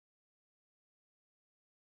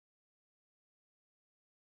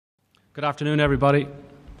Good afternoon, everybody.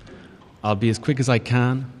 I'll be as quick as I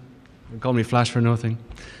can. Don't call me Flash for nothing.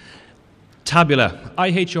 TABULA,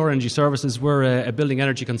 IHER Energy Services. We're a building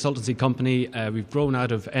energy consultancy company. We've grown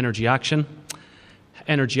out of Energy Action.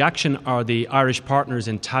 Energy Action are the Irish partners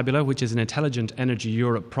in TABULA, which is an Intelligent Energy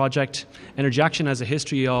Europe project. Energy Action has a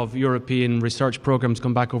history of European research programs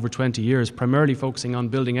going back over 20 years, primarily focusing on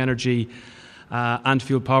building energy and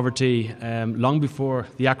fuel poverty. Long before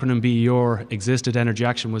the acronym BER existed, Energy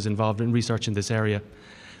Action was involved in research in this area.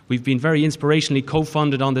 We've been very inspirationally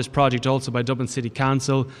co-funded on this project also by Dublin City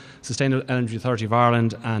Council, Sustainable Energy Authority of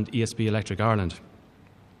Ireland and ESB Electric Ireland.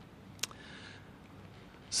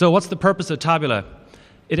 So what's the purpose of TABULA?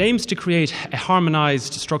 It aims to create a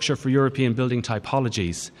harmonised structure for European building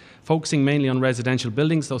typologies, focusing mainly on residential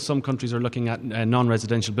buildings, though some countries are looking at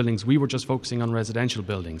non-residential buildings. We were just focusing on residential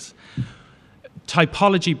buildings.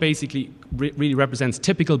 Typology basically really represents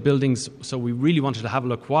typical buildings, so we really wanted to have a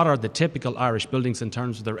look what are the typical Irish buildings in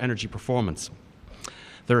terms of their energy performance.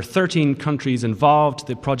 There are 13 countries involved.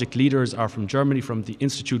 The project leaders are from Germany, from the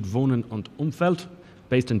Institut Wohnen und Umwelt,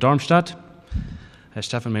 based in Darmstadt.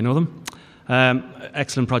 Stefan may know them.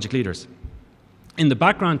 Excellent project leaders. In the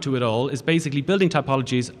background to it all is basically building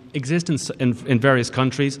typologies exist in various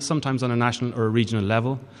countries, sometimes on a national or a regional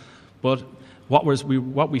level, but what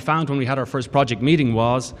we found when we had our first project meeting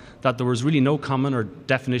was that there was really no common or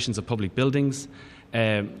definitions of public buildings.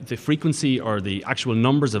 The frequency or the actual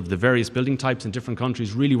numbers of the various building types in different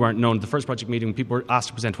countries really weren't known. At the first project meeting, people were asked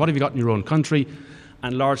to present, what have you got in your own country?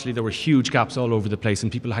 And largely there were huge gaps all over the place, and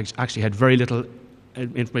people actually had very little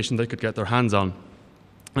information they could get their hands on.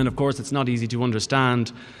 And of course, it's not easy to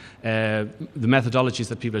understand the methodologies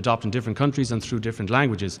that people adopt in different countries and through different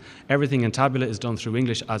languages. Everything in TABULA is done through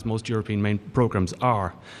English, as most European main programs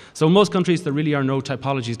are. So in most countries, there really are no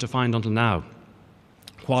typologies defined until now.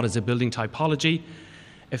 What is a building typology?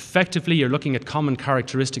 Effectively, you're looking at common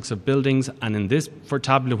characteristics of buildings, and in this, for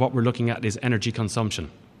TABULA, what we're looking at is energy consumption.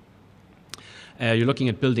 You're looking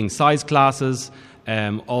at building size classes,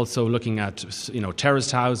 also looking at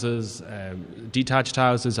terraced houses, detached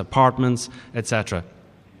houses, apartments, etc.,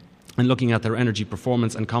 and looking at their energy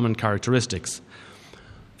performance and common characteristics.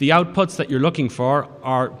 The outputs that you're looking for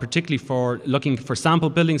are particularly for looking for sample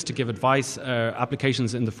buildings to give advice,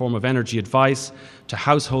 applications in the form of energy advice to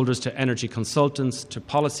householders, to energy consultants, to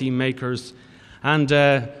policy makers, and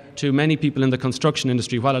to many people in the construction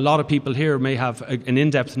industry. While a lot of people here may have an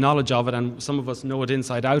in-depth knowledge of it, and some of us know it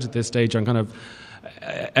inside out at this stage on kind of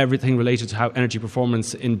everything related to how energy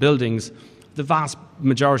performance in buildings, the vast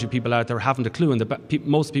majority of people out there haven't a clue, and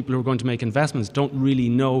most people who are going to make investments don't really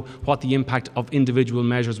know what the impact of individual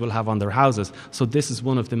measures will have on their houses. So this is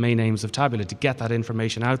one of the main aims of TABULA, to get that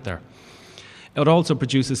information out there. It also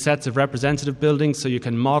produces sets of representative buildings, so you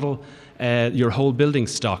can model your whole building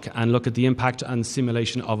stock and look at the impact and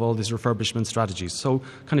simulation of all these refurbishment strategies, so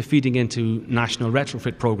kind of feeding into national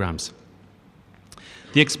retrofit programs.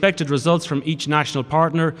 The expected results from each national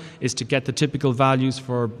partner is to get the typical values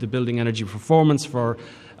for the building energy performance, for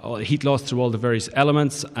heat loss through all the various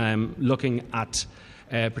elements, looking at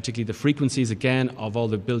particularly the frequencies, again, of all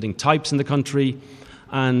the building types in the country,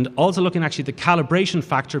 and also looking actually at the calibration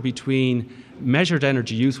factor between measured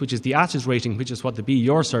energy use, which is the ATIS rating, which is what the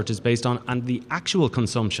BER cert is based on, and the actual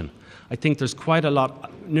consumption. I think there's quite a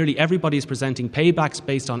lot, nearly everybody is presenting paybacks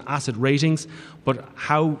based on asset ratings, but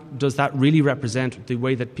how does that really represent the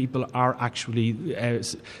way that people are actually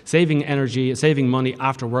saving energy, saving money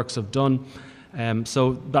after works have done?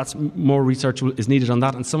 So that's more research is needed on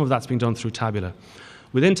that, and some of that's being done through TABULA.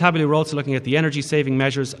 Within TABULA, we're also looking at the energy saving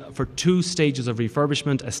measures for two stages of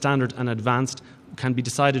refurbishment, a standard and advanced,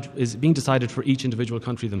 is being decided for each individual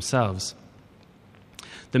country themselves.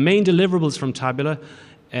 The main deliverables from TABULA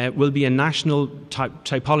will be a national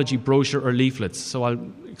typology brochure or leaflets, so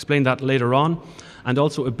I'll explain that later on, and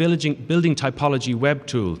also a building typology web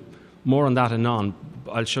tool. More on that anon.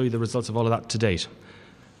 I'll show you the results of all of that to date.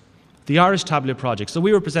 The Irish TABULA project. So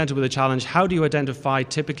we were presented with a challenge: how do you identify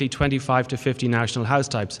typically 25 to 50 national house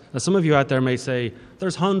types? Now, some of you out there may say,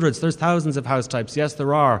 there's hundreds, there's thousands of house types. Yes,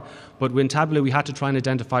 there are. But in TABULA, we had to try and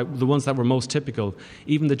identify the ones that were most typical.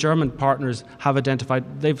 Even the German partners have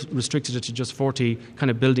identified, they've restricted it to just 40 kind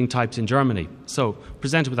of building types in Germany. So,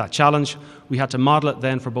 presented with that challenge, we had to model it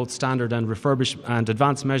then for both standard and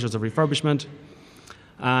advanced measures of refurbishment,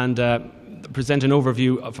 and present an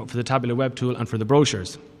overview for the TABULA web tool and for the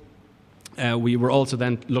brochures. We were also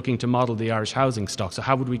then looking to model the Irish housing stock. So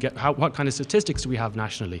how would we what kind of statistics do we have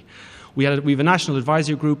nationally? We have a national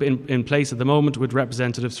advisory group in place at the moment with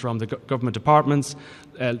representatives from the government departments,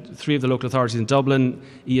 3 of the local authorities in Dublin,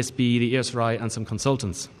 ESB, the ESRI, and some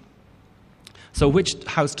consultants. So which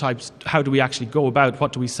house types, how do we actually go about,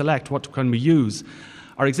 what do we select, what can we use?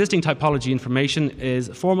 Our existing typology information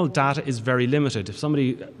formal data is very limited. If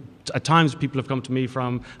somebody, at times people have come to me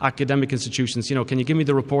from academic institutions, can you give me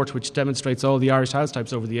the report which demonstrates all the Irish house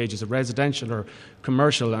types over the ages of residential or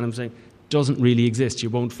commercial? And I'm saying, doesn't really exist. You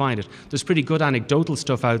won't find it. There's pretty good anecdotal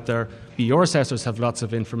stuff out there. BER assessors have lots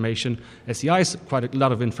of information. SEI has quite a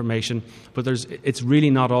lot of information, but it's really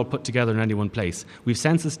not all put together in any one place. We've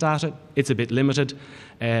census data. It's a bit limited.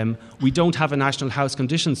 We don't have a national house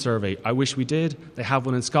condition survey. I wish we did. They have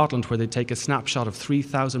one in Scotland where they take a snapshot of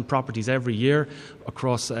 3,000 properties every year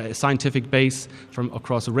across a scientific base from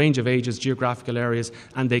across a range of ages, geographical areas,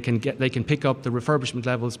 and they can pick up the refurbishment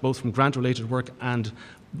levels both from grant-related work and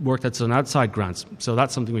work that's done outside grants. So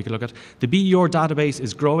that's something we could look at. The BER database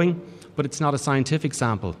is growing, but it's not a scientific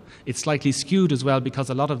sample. It's slightly skewed as well because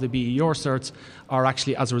a lot of the BER certs are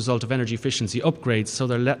actually as a result of energy efficiency upgrades, so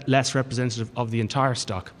they're less representative of the entire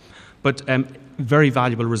stock. But very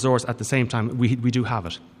valuable resource at the same time. We do have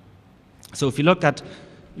it. So if you look at,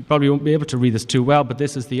 you probably won't be able to read this too well, but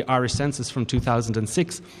this is the Irish census from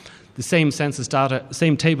 2006. The same census data,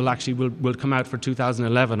 same table actually will come out for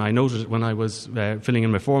 2011. I noted it when I was filling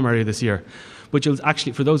in my form area this year. But you'll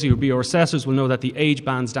actually, for those of you who are BER assessors, will know that the age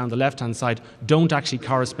bands down the left-hand side don't actually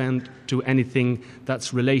correspond to anything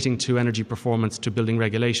that's relating to energy performance to building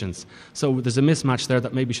regulations. So there's a mismatch there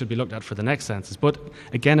that maybe should be looked at for the next census. But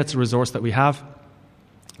again, it's a resource that we have.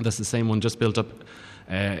 That's the same one just built up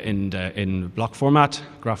in block format,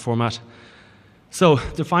 graph format. So,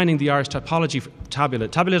 defining the Irish typology tabula.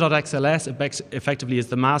 Tabula.xls effectively is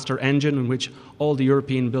the master engine in which all the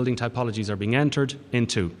European building typologies are being entered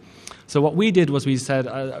into. So what we did was we said,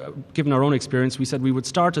 given our own experience, we said we would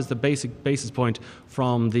start as the basis point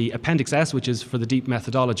from the Appendix S, which is for the deep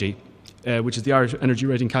methodology, which is the Irish energy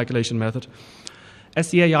rating calculation method.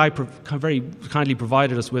 SEAI very kindly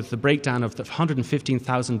provided us with the breakdown of the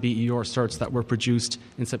 115,000 BER certs that were produced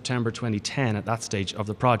in September 2010 at that stage of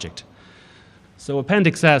the project. So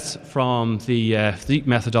Appendix S from the deep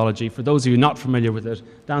methodology, for those of you not familiar with it,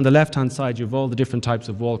 down the left-hand side you have all the different types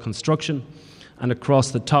of wall construction, and across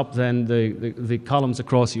the top then, the columns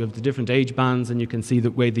across, you have the different age bands, and you can see the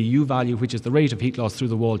way the U value, which is the rate of heat loss through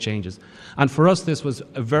the wall, changes. And for us this was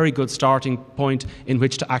a very good starting point in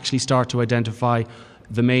which to actually start to identify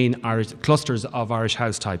the main Irish clusters of Irish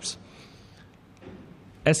house types.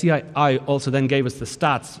 SEI also then gave us the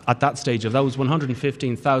stats at that stage of those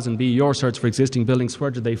 115,000 BER certs for existing buildings.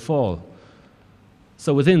 Where did they fall?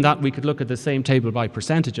 So within that we could look at the same table by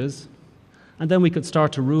percentages, and then we could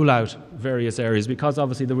start to rule out various areas, because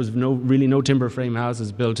obviously there was really no timber frame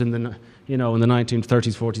houses built in the 1930s,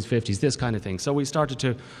 40s, 50s, this kind of thing. So we started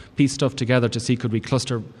to piece stuff together to see could we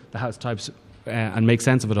cluster the house types and make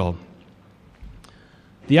sense of it all.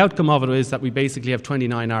 The outcome of it is that we basically have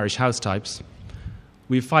 29 Irish house types.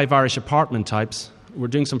 We have 5 Irish apartment types. We're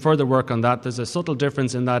doing some further work on that. There's a subtle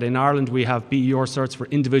difference in that in Ireland we have BER certs for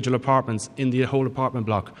individual apartments in the whole apartment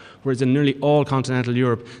block, whereas in nearly all continental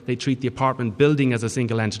Europe they treat the apartment building as a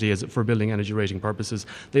single entity for building energy rating purposes.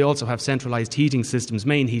 They also have centralised heating systems,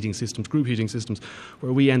 main heating systems, group heating systems,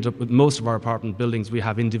 where we end up with most of our apartment buildings we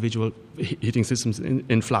have individual heating systems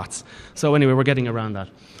in flats. So anyway, we're getting around that.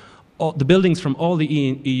 The buildings from all the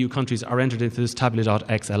EU countries are entered into this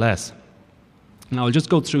tabula.xls. Now, I'll just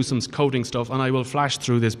go through some coding stuff, and I will flash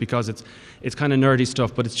through this because it's kind of nerdy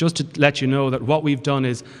stuff, but it's just to let you know that what we've done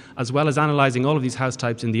is, as well as analysing all of these house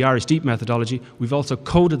types in the Irish deep methodology, we've also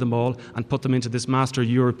coded them all and put them into this master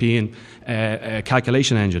European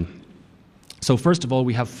calculation engine. So first of all,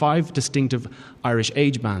 we have 5 distinctive Irish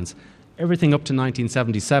age bands. Everything up to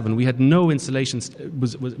 1977. We had no installations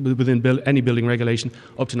within any building regulation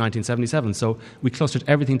up to 1977. So we clustered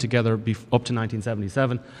everything together up to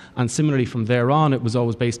 1977. And similarly from there on, it was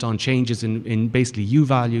always based on changes in basically U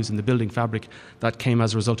values in the building fabric that came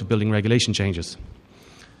as a result of building regulation changes.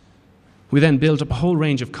 We then built up a whole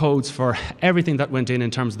range of codes for everything that went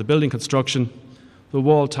in terms of the building construction, the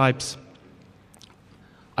wall types.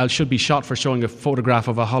 I should be shot for showing a photograph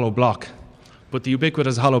of a hollow block. But the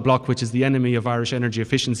ubiquitous hollow block, which is the enemy of Irish energy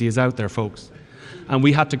efficiency, is out there, folks. And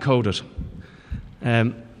we had to code it.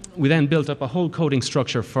 We then built up a whole coding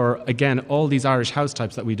structure for, again, all these Irish house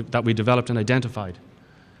types that we developed and identified.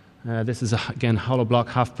 This is, again, hollow block,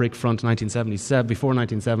 half brick front, 1977, before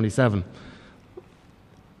 1977.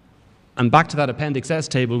 And back to that Appendix S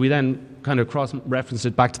table, we then kind of cross-referenced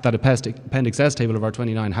it back to that Appendix S table of our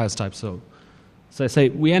 29 house types. So I say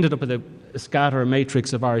we ended up with a scatter, a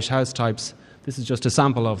matrix of Irish house types. This is just a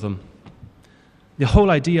sample of them. The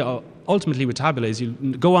whole idea ultimately with Tabula is you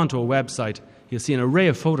go onto a website, you'll see an array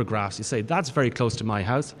of photographs. You say, that's very close to my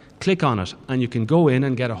house. Click on it, and you can go in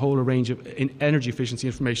and get a whole range of energy efficiency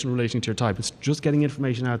information relating to your type. It's just getting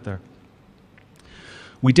information out there.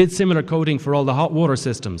 We did similar coding for all the hot water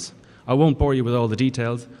systems. I won't bore you with all the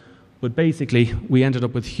details, but basically we ended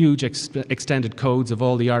up with huge extended codes of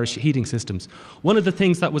all the Irish heating systems. One of the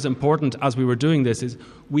things that was important as we were doing this is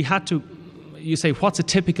we had to, you say, what's a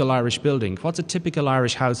typical Irish building? What's a typical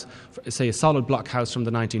Irish house, say a solid block house from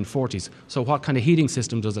the 1940s? So what kind of heating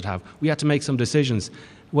system does it have? We had to make some decisions.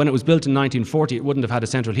 When it was built in 1940, it wouldn't have had a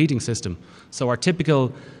central heating system. So our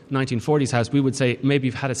typical 1940s house, we would say maybe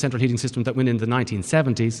you've had a central heating system that went in the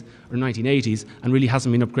 1970s or 1980s and really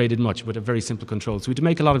hasn't been upgraded much with a very simple control. So we had to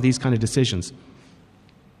make a lot of these kind of decisions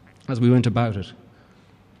as we went about it.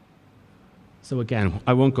 So again,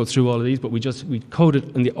 I won't go through all of these, but we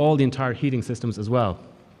coded in all the entire heating systems as well.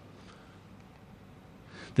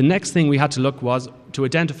 The next thing we had to look was to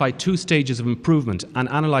identify 2 stages of improvement and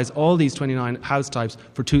analyse all these 29 house types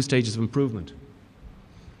for 2 stages of improvement.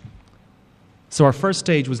 So our first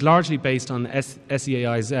stage was largely based on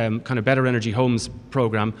SEAI's kind of Better Energy Homes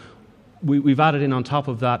programme. We've added in on top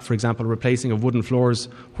of that, for example, replacing of wooden floors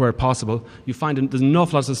where possible. You find there's an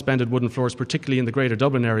awful lot of suspended wooden floors, particularly in the greater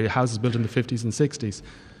Dublin area, houses built in the 50s and 60s.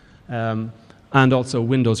 And also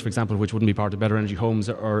windows, for example, which wouldn't be part of Better Energy Homes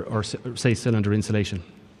or say, cylinder insulation.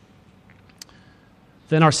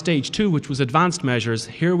 Then our stage 2, which was advanced measures,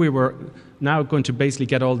 here we were now going to basically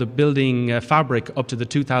get all the building fabric up to the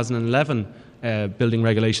 2011 building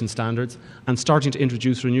regulation standards and starting to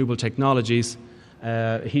introduce renewable technologies,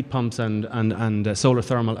 heat pumps and solar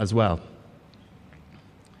thermal as well.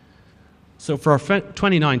 So for our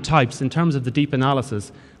 29 types, in terms of the deep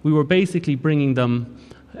analysis, we were basically bringing them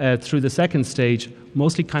through the second stage,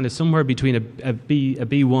 mostly kind of somewhere between a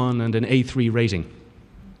B1 and an A3 rating.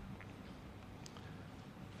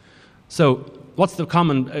 So what's the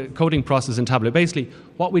common coding process in Tabula? Basically,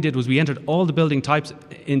 what we did was we entered all the building types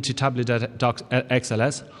into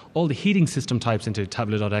Tabula.xls, all the heating system types into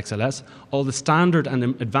Tabula.xls, all the standard and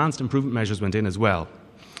advanced improvement measures went in as well.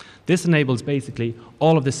 This enables basically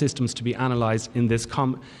all of the systems to be analysed in this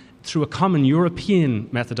through a common European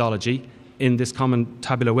methodology in this common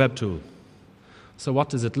Tabula web tool. So what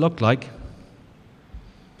does it look like?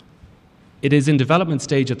 It is in development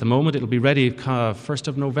stage at the moment. It'll be ready, 1st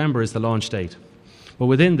of November is the launch date. But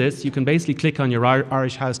within this, you can basically click on your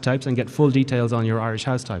Irish house types and get full details on your Irish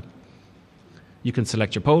house type. You can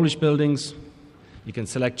select your Polish buildings, you can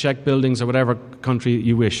select Czech buildings or whatever country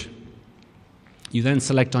you wish. You then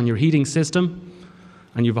select on your heating system,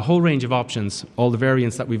 and you have a whole range of options, all the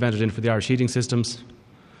variants that we've entered in for the Irish heating systems.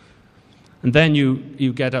 And then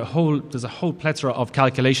you get there's a whole plethora of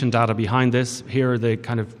calculation data behind this. Here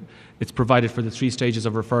are it's provided for the 3 stages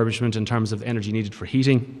of refurbishment in terms of energy needed for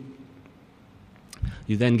heating.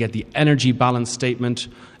 You then get the energy balance statement,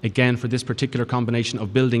 again for this particular combination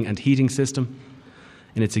of building and heating system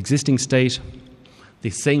in its existing state. The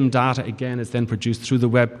same data again is then produced through the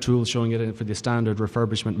web tool, showing it for the standard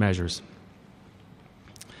refurbishment measures.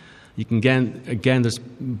 You can again there's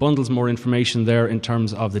bundles more information there in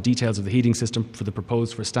terms of the details of the heating system for the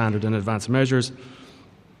proposed for standard and advanced measures.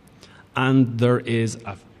 And there is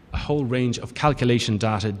a whole range of calculation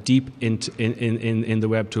data deep in the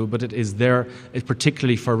web tool, but it is there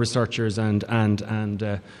particularly for researchers and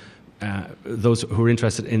those who are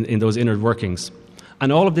interested in those inner workings.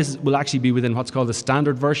 And all of this will actually be within what's called the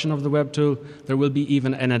standard version of the web tool. There will be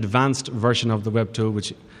even an advanced version of the web tool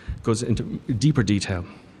which goes into deeper detail.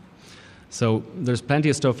 So there's plenty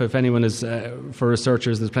of stuff. If anyone is for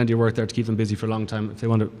researchers, there's plenty of work there to keep them busy for a long time if they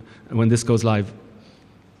want to, when this goes live.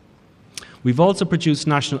 We've also produced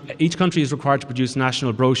each country is required to produce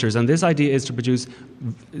national brochures, and this idea is to produce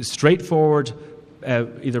straightforward,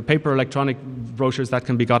 either paper or electronic brochures that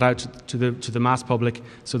can be got out to the mass public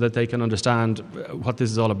so that they can understand what this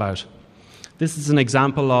is all about. This is an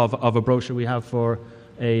example of a brochure we have for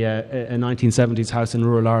a 1970s house in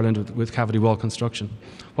rural Ireland with cavity wall construction.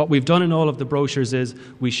 What we've done in all of the brochures is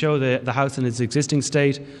we show the house in its existing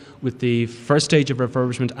state with the first stage of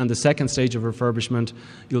refurbishment and the second stage of refurbishment.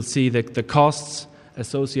 You'll see the costs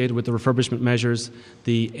associated with the refurbishment measures,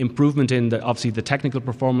 the improvement in obviously the technical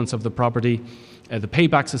performance of the property, the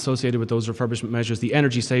paybacks associated with those refurbishment measures, the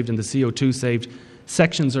energy saved and the CO2 saved.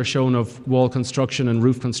 Sections are shown of wall construction and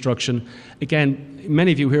roof construction. Again,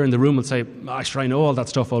 many of you here in the room will say, I know all that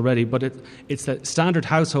stuff already, but it's the standard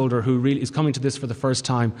householder who really is coming to this for the first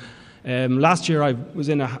time. Last year I was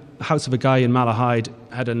in a house of a guy in Malahide,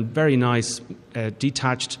 had a very nice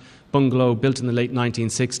detached bungalow built in the late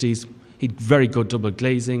 1960s. He'd very good double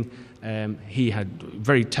glazing. He had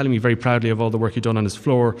telling me very proudly of all the work he'd done on his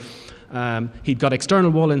floor. He'd got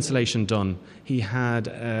external wall insulation done. He had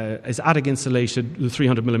his attic insulation,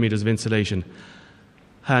 300 millimetres of insulation.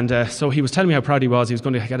 And so he was telling me how proud he was. He was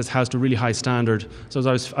going to get his house to a really high standard. So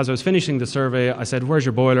as I was finishing the survey, I said, "Where's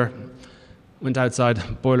your boiler?" Went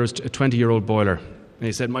outside. Boiler's a 20-year-old boiler. And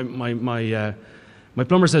he said, my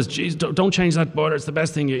plumber says, "Geez, don't change that boiler. It's the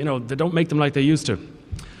best thing. You know, they don't make them like they used to."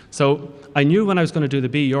 So I knew when I was going to do the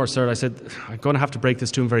BER cert, I said, I'm going to have to break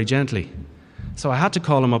this to him very gently. So I had to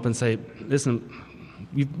call him up and say, "Listen,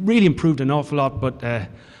 you've really improved an awful lot, but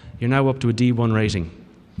you're now up to a D1 rating."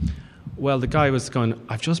 Well, the guy was going,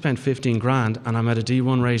 "I've just spent 15 grand and I'm at a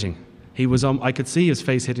D1 rating." He was I could see his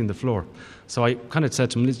face hitting the floor. So I kind of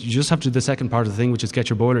said to him, "Listen, you just have to do the second part of the thing, which is get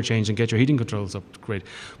your boiler changed and get your heating controls up to grade."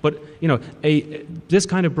 But, you know, this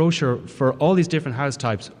kind of brochure for all these different house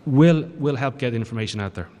types will help get information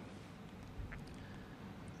out there.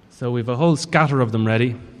 So we've a whole scatter of them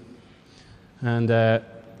ready. And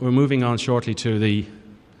we're moving on shortly to the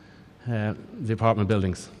apartment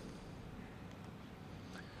buildings.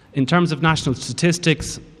 In terms of national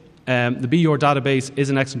statistics, the BER database is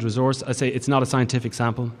an excellent resource. I say it's not a scientific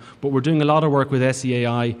sample, but we're doing a lot of work with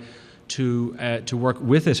SEAI to work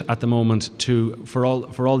with it at the moment for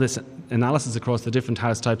all this analysis across the different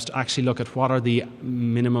house types to actually look at what are the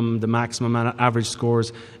minimum, the maximum, and average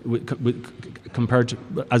scores compared to,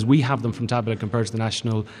 as we have them from Tabula compared to the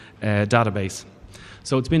national database.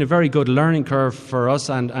 So it's been a very good learning curve for us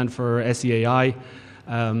and for SEAI.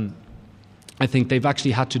 I think they've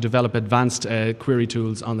actually had to develop advanced query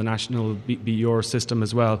tools on the national BER system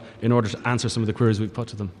as well in order to answer some of the queries we've put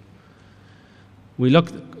to them. We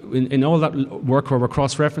look in all that work where we're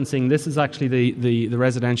cross-referencing. This is actually the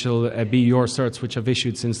residential BER certs which have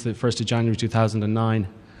issued since the 1st of January 2009.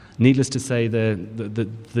 Needless to say,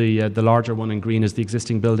 the larger one in green is the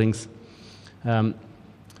existing buildings.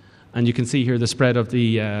 And you can see here the spread of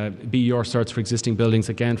the BER certs for existing buildings,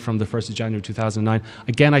 again, from the 1st of January 2009.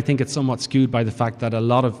 Again, I think it's somewhat skewed by the fact that a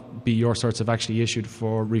lot of BER certs have actually issued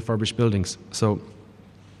for refurbished buildings, so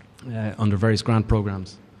under various grant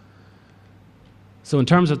programs. So in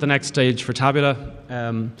terms of the next stage for Tabula,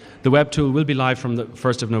 the web tool will be live from the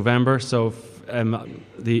 1st of November, so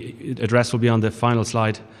the address will be on the final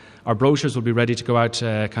slide. Our brochures will be ready to go out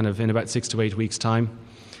kind of in about 6 to 8 weeks' time.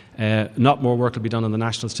 Not more work will be done on the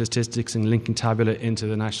national statistics and linking Tabula into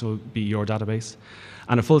the national BER database.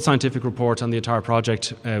 And a full scientific report on the entire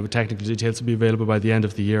project with technical details will be available by the end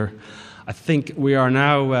of the year. I think we are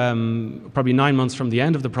now probably 9 months from the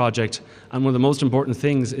end of the project, and one of the most important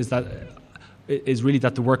things is really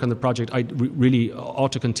that the work on the project really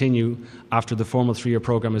ought to continue after the formal 3-year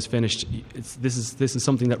program is finished. This is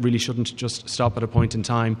something that really shouldn't just stop at a point in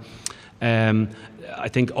time. I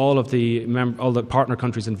think all the partner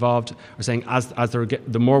countries involved are saying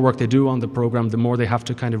the more work they do on the program, the more they have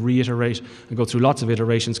to kind of reiterate and go through lots of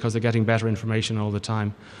iterations because they're getting better information all the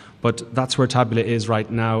time. But that's where Tabula is right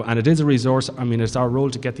now, and it is a resource. I mean, it's our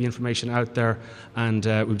role to get the information out there, and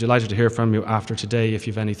we're delighted to hear from you after today if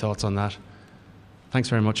you have any thoughts on that. Thanks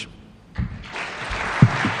very much.